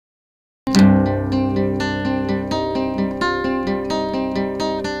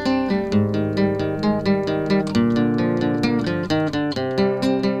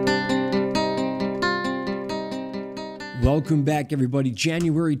Welcome back, everybody.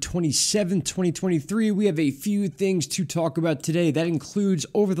 January 27th, 2023. We have a few things to talk about today. That includes,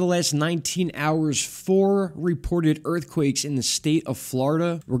 over the last 19 hours, 4 reported earthquakes in the state of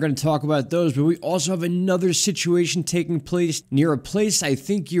Florida. We're going to talk about those, but we also have another situation taking place near a place I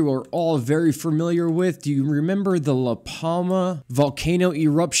think you are all very familiar with. Do you remember the La Palma volcano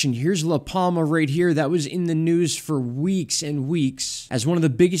eruption? Here's La Palma right here. That was in the news for weeks and weeks as one of the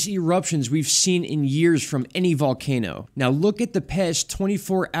biggest eruptions we've seen in years from any volcano. Now look at the past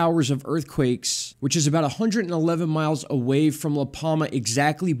 24 hours of earthquakes, which is about 111 miles away from La Palma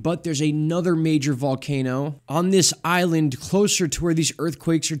exactly, but there's another major volcano on this island closer to where these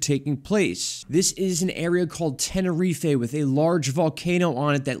earthquakes are taking place. This is an area called Tenerife with a large volcano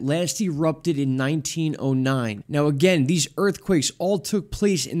on it that last erupted in 1909. Now again, these earthquakes all took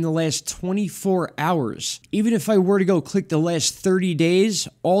place in the last 24 hours. Even if I were to go click the last 30 days,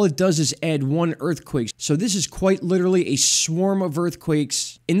 all it does is add one earthquake. So this is quite literally a swarm of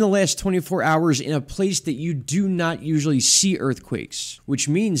earthquakes in the last 24 hours in a place that you do not usually see earthquakes, which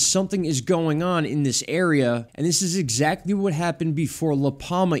means something is going on in this area, and this is exactly what happened before La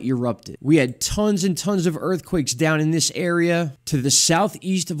Palma erupted. We had tons and tons of earthquakes down in this area to the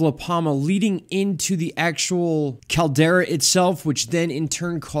southeast of La Palma, leading into the actual caldera itself, which then in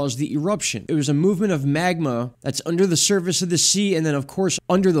turn caused the eruption. It was a movement of magma that's under the surface of the sea and then of course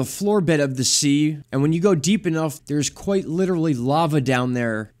under the floor bed of the sea, and when you go deep enough, there's quite literally lava down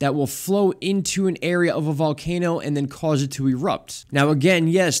there that will flow into an area of a volcano and then cause it to erupt. Now again,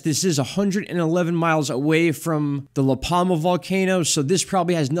 yes, this is 111 miles away from the La Palma volcano, so this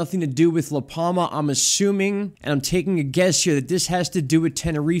probably has nothing to do with La Palma. I'm assuming, and I'm taking a guess here, that this has to do with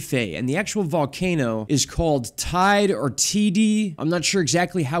Tenerife, and the actual volcano is called Teide or Teide. I'm not sure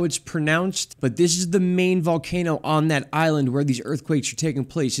exactly how it's pronounced, but this is the main volcano on that island where these earthquakes are taking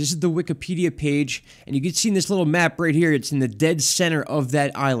place. This is the Wikipedia page, and you can see in this little map right here, it's in the dead center of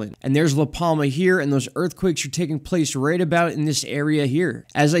that island. And there's La Palma here, and those earthquakes are taking place right about in this area here.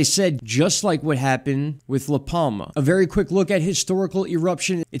 As I said, just like what happened with La Palma. A very quick look at historical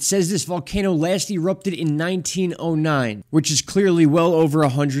eruption. It says this volcano last erupted in 1909, which is clearly well over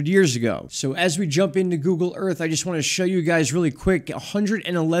 100 years ago. So as we jump into Google Earth, I just want to show you guys really quick,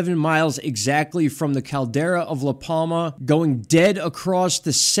 111 miles exactly from the caldera of La Palma, going dead across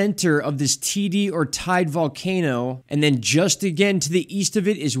the center of this Teide or Teide volcano, and then just again to the east of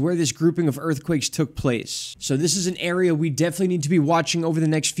it is where this grouping of earthquakes took place. So this is an area we definitely need to be watching over the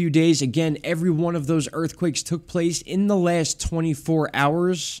next few days. Again, every one of those earthquakes took place in the last 24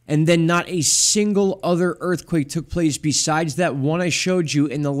 hours, and then not a single other earthquake took place besides that one I showed you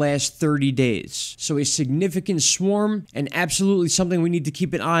in the last 30 days. So a significant swarm, and absolutely something we need to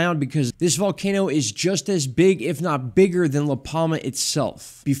keep an eye on because this volcano is just as big, if not bigger, than La Palma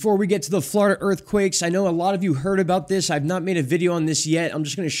itself. Before we get to the Florida earthquakes, I know a lot of you heard about this. I've not made a video on this yet. I'm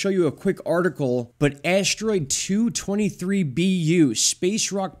just going to show you a quick article, but Asteroid 223BU,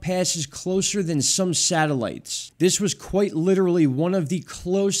 space rock passes closer than some satellites. This was quite literally one of the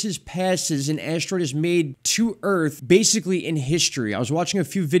closest passes an asteroid has made to Earth, basically in history. I was watching a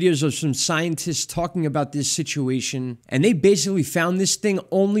few videos of some scientists talking about this situation, and they basically found this thing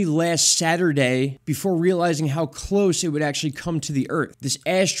only last Saturday before realizing how close it would actually come to the Earth. This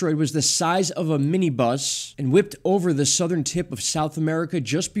asteroid was the size of a minibus and whipped over the southern tip of South America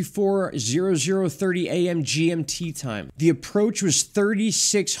just before 0030 a.m. GMT time. The approach was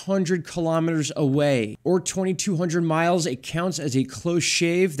 3,600 kilometers away, or 2,200 miles. It counts as a close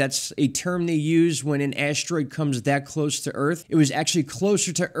shave. That's a term they use when an asteroid comes that close to Earth. It was actually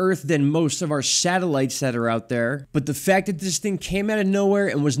closer to Earth than most of our satellites that are out there. But the fact that this thing came out of nowhere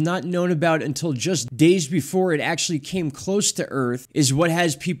and was not known about until just days before it actually came close to Earth is what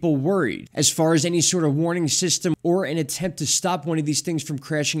has people worried as far as any sort of warning system or an attempt to stop one of these things from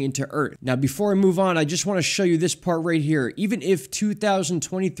crashing into Earth. Now, before I move on, I just want to show you this part right here. Even if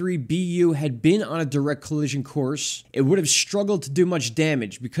 2023 BU had been on a direct collision course, it would have struggled to do much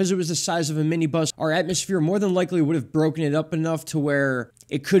damage. Because it was the size of a minibus, our atmosphere more than likely would have broken it up enough to where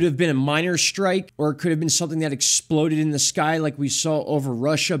it could have been a minor strike, or it could have been something that exploded in the sky like we saw over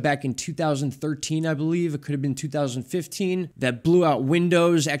Russia back in 2013, I believe. It could have been 2015. That blew out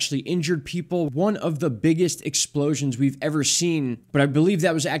windows, actually injured people. One of the biggest explosions we've ever seen, but I believe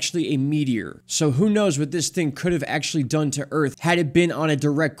that was actually a meteor. So who knows what this thing could have actually done to Earth had it been on a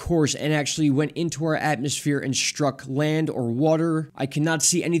direct course and actually went into our atmosphere and struck land or water. I cannot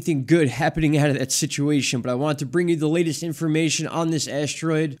see anything good happening out of that situation, but I wanted to bring you the latest information on this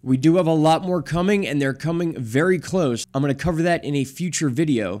asteroid. We do have a lot more coming, and they're coming very close. I'm going to cover that in a future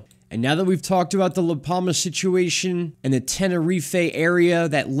video. And now that we've talked about the La Palma situation and the Tenerife area,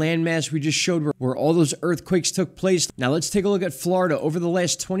 that landmass we just showed where all those earthquakes took place, now let's take a look at Florida. Over the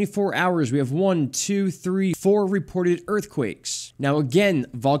last 24 hours, we have 4 reported earthquakes. Now again,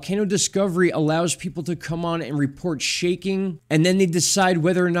 volcano discovery allows people to come on and report shaking, and then they decide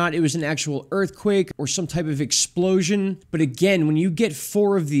whether or not it was an actual earthquake or some type of explosion. But again, when you get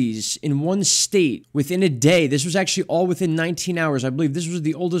 4 of these in one state within a day, this was actually all within 19 hours. I believe this was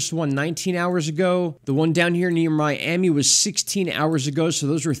the oldest one 19 hours ago. The one down here near Miami was 16 hours ago, so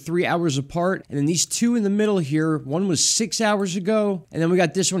those were 3 hours apart. And then these 2 in the middle here, one was 6 hours ago, and then we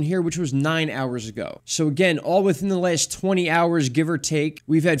got this one here, which was 9 hours ago. So again, all within the last 20 hours, give or take.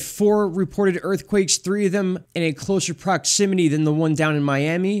 We've had 4 reported earthquakes, 3 of them in a closer proximity than the one down in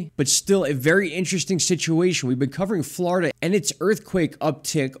Miami, but still a very interesting situation. We've been covering Florida and its earthquake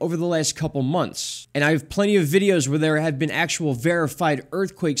uptick over the last couple months. And I have plenty of videos where there have been actual verified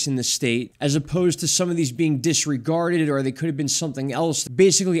earthquakes in the state, as opposed to some of these being disregarded, or they could have been something else.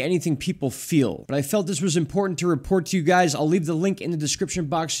 Basically anything people feel. But I felt this was important to report to you guys. I'll leave the link in the description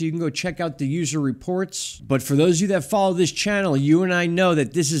box so you can go check out the user reports. But for those of you that follow this channel, you and I know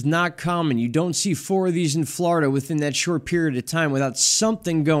that this is not common. You don't see 4 of these in Florida within that short period of time without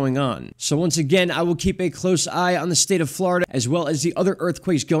something going on. So once again, I will keep a close eye on the state of Florida as well as the other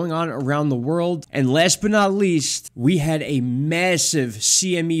earthquakes going on around the world. And last but not least, we had a massive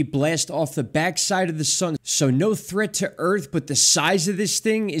CME blast off the backside of the sun. So no threat to Earth, but the size of this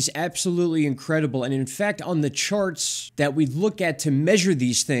thing is absolutely incredible. And in fact, on the charts that we look at to measure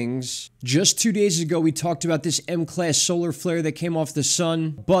these things, just 2 days ago, we talked about this M-class solar flare that came off the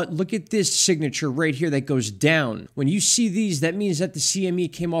sun. But look at this signature right here that goes down. When you see these, that means that the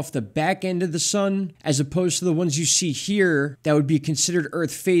CME came off the back end of the sun, as opposed to the ones you see here that would be considered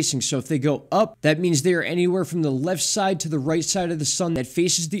Earth-facing. So if they go up, that means they are anywhere from the left side to the right side of the sun that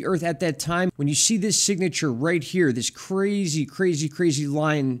faces the Earth at that time. When you see this signature right here, this crazy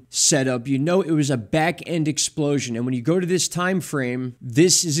line setup, you know it was a back-end explosion. And when you go to this time frame,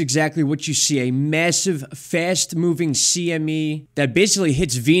 this is exactly what you see, a massive, fast-moving CME that basically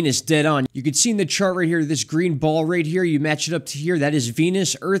hits Venus dead on. You can see in the chart right here, this green ball right here, you match it up to here, that is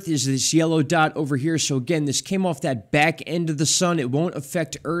Venus. Earth is this yellow dot over here. So again, this came off that back end of the sun. It won't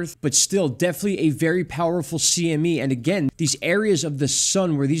affect Earth, but still definitely a very powerful CME. And again, these areas of the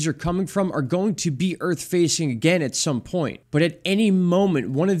sun where these are coming from are going to be Earth-facing again at some point. But at any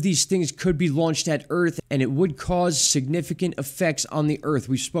moment, one of these things could be launched at Earth, and it would cause significant effects on the Earth.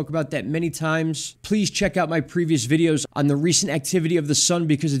 We spoke about that many times. Please check out my previous videos on the recent activity of the sun,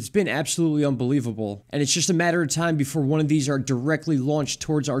 because it's been absolutely unbelievable. And it's just a matter of time before one of these are directly launched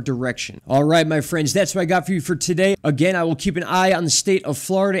towards our direction. All right, my friends, that's what I got for you for today. Again, I will keep an eye on the state of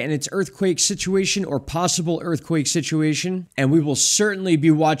Florida and its earthquake situation or possible earthquake situation. And we will certainly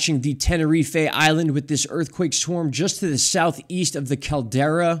be watching the Tenerife island with this earthquake swarm just to the southeast of the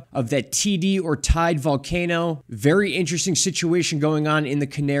caldera of that Teide or Teide volcano. Very interesting situation going on in the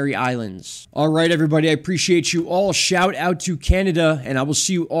Canary Islands. All right, everybody, I appreciate you all. Shout out to Canada, and I will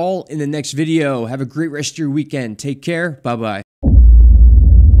see you all in the next video. Have a great rest of your weekend. Take care. Bye-bye.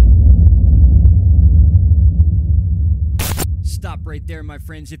 Stop right there, my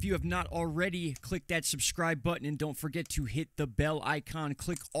friends. If you have not already, click that subscribe button, and don't forget to hit the bell icon.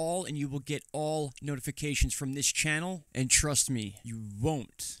 Click all and you will get all notifications from this channel. And trust me, you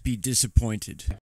won't be disappointed.